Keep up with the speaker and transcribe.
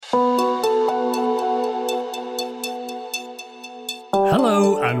Hello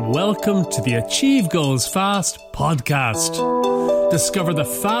and welcome to the Achieve Goals Fast podcast. Discover the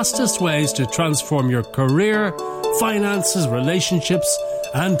fastest ways to transform your career, finances, relationships,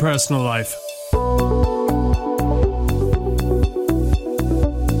 and personal life.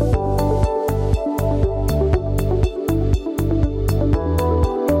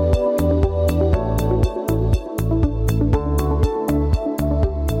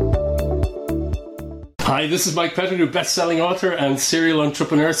 Hi, this is Mike Pettigrew, best-selling author and serial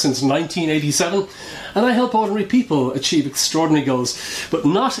entrepreneur since 1987, and I help ordinary people achieve extraordinary goals, but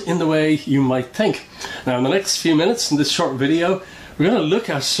not in the way you might think. Now, in the next few minutes in this short video, we're going to look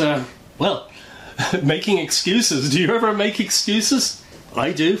at, making excuses. Do you ever make excuses?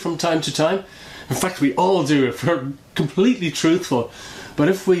 I do from time to time. In fact, we all do if we're completely truthful. But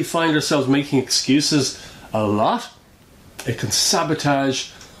if we find ourselves making excuses a lot, it can sabotage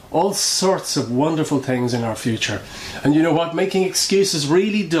all sorts of wonderful things in our future. And you know what? Making excuses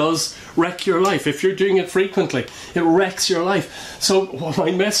really does wreck your life. If you're doing it frequently, it wrecks your life. So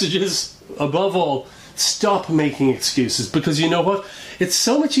my message is, above all, stop making excuses, because you know what? It's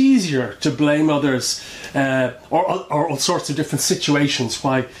so much easier to blame others or all sorts of different situations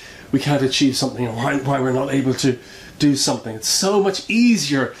why we can't achieve something or why we're not able to do something. It's so much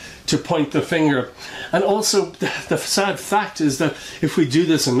easier to point the finger. And also, the sad fact is that if we do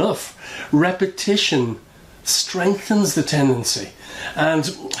this enough, repetition strengthens the tendency. And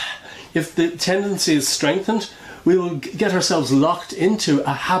if the tendency is strengthened, we will get ourselves locked into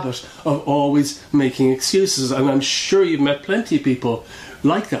a habit of always making excuses. And I'm sure you've met plenty of people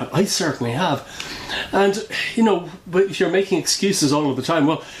like that. I certainly have. And, you know, but if you're making excuses all of the time,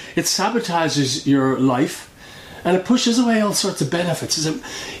 well, it sabotages your life. And it pushes away all sorts of benefits.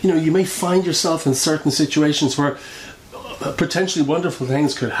 You know, you may find yourself in certain situations where potentially wonderful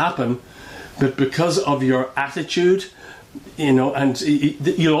things could happen, but because of your attitude, you know, and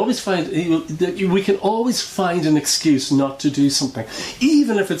you'll always find we can always find an excuse not to do something,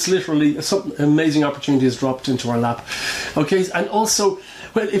 even if it's literally some amazing opportunity has dropped into our lap. Okay, and also,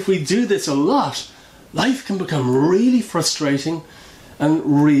 well, if we do this a lot, life can become really frustrating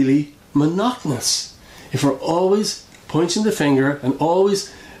and really monotonous. If we're always pointing the finger and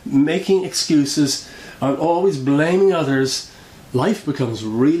always making excuses and always blaming others, life becomes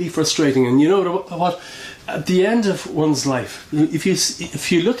really frustrating. And you know what? At the end of one's life, if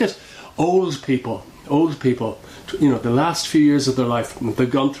you look at old people, you know, the last few years of their life, they've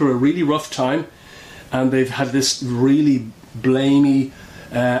gone through a really rough time and they've had this really blamey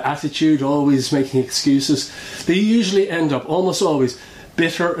attitude, always making excuses. They usually end up, almost always,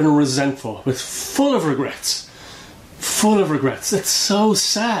 bitter and resentful, full of regrets. It's so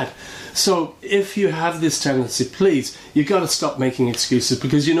sad. So if you have this tendency, please, you got to stop making excuses,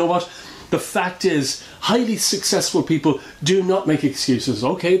 because you know what? The fact is, highly successful people do not make excuses.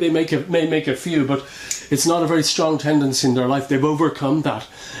 Okay, they may make a few, but it's not a very strong tendency in their life. They've overcome that,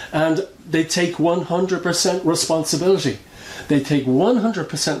 and they take 100% responsibility. They take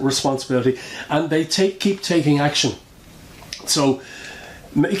 100% responsibility, and they keep taking action. So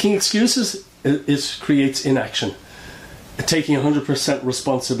making excuses, it creates inaction. Taking 100%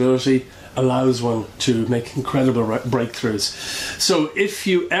 responsibility allows one to make incredible breakthroughs. So if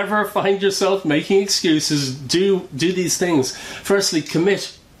you ever find yourself making excuses, do these things. Firstly,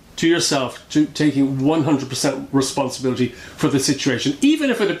 commit to yourself to taking 100% responsibility for the situation. Even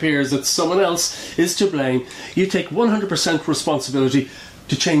if it appears that someone else is to blame, you take 100% responsibility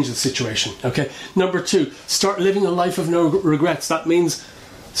to change the situation. Okay. Number 2, start living a life of no regrets. That means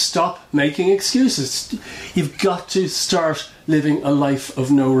stop making excuses. You've got to start living a life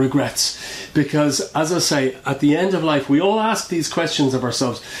of no regrets, because, as I say, at the end of life, we all ask these questions of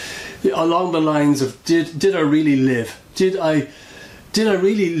ourselves along the lines of, did I really live? Did I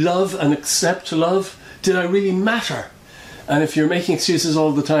really love and accept love? Did I really matter? And if you're making excuses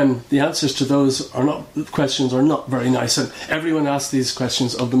all the time, the answers to those questions are not very nice, and everyone asks these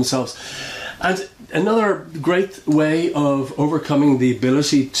questions of themselves. And another great way of overcoming the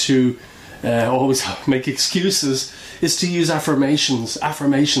ability to always make excuses is to use affirmations.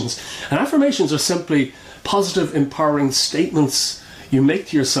 And affirmations are simply positive, empowering statements you make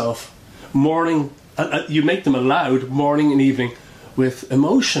to yourself you make them aloud morning and evening with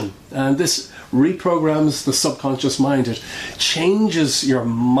emotion. And this reprograms the subconscious mind. It changes your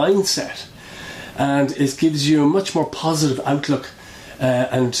mindset, and it gives you a much more positive outlook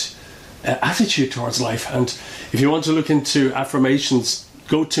and attitude towards life. And if you want to look into affirmations,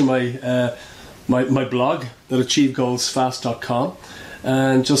 go to my blog at achievegoalsfast.com,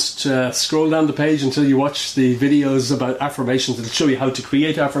 and just scroll down the page until you watch the videos about affirmations. It'll show you how to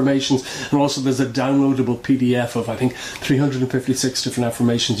create affirmations, and also there's a downloadable PDF of, I think, 356 different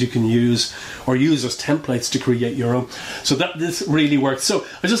affirmations you can use or use as templates to create your own. So that this really works. So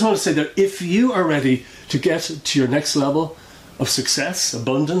I just want to say that if you are ready to get to your next level of success,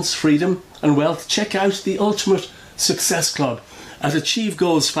 abundance, freedom and wealth, check out the Ultimate Success Club at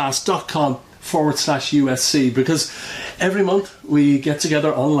achievegoalsfast.com/USC, because every month we get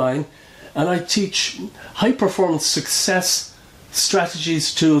together online and I teach high performance success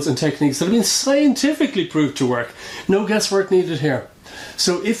strategies, tools and techniques that have been scientifically proved to work. No guesswork needed here.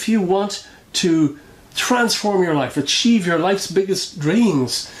 So if you want to transform your life, achieve your life's biggest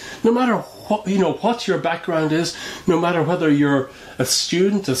dreams, no matter what your background is, no matter whether you're a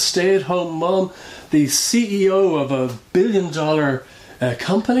student, a stay-at-home mom, the CEO of a billion-dollar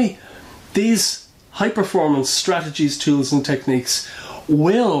company, these high-performance strategies, tools and techniques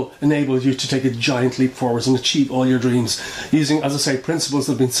will enable you to take a giant leap forwards and achieve all your dreams using, as I say, principles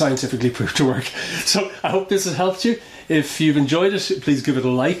that have been scientifically proved to work. So I hope this has helped you. If you've enjoyed it, please give it a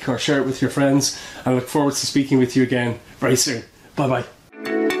like or share it with your friends. I look forward to speaking with you again very soon. Bye-bye.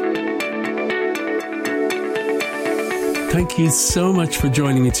 Thank you so much for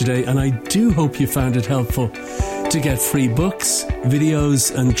joining me today, and I do hope you found it helpful. To get free books,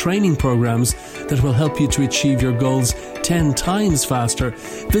 videos and training programs that will help you to achieve your goals 10 times faster,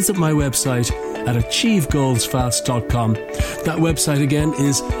 visit my website at achievegoalsfast.com. That website again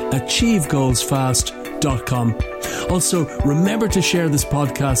is achievegoalsfast.com. Also, remember to share this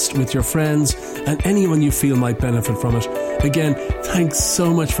podcast with your friends and anyone you feel might benefit from it. Again, thanks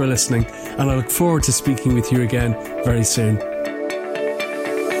so much for listening, and I look forward to speaking with you again very soon.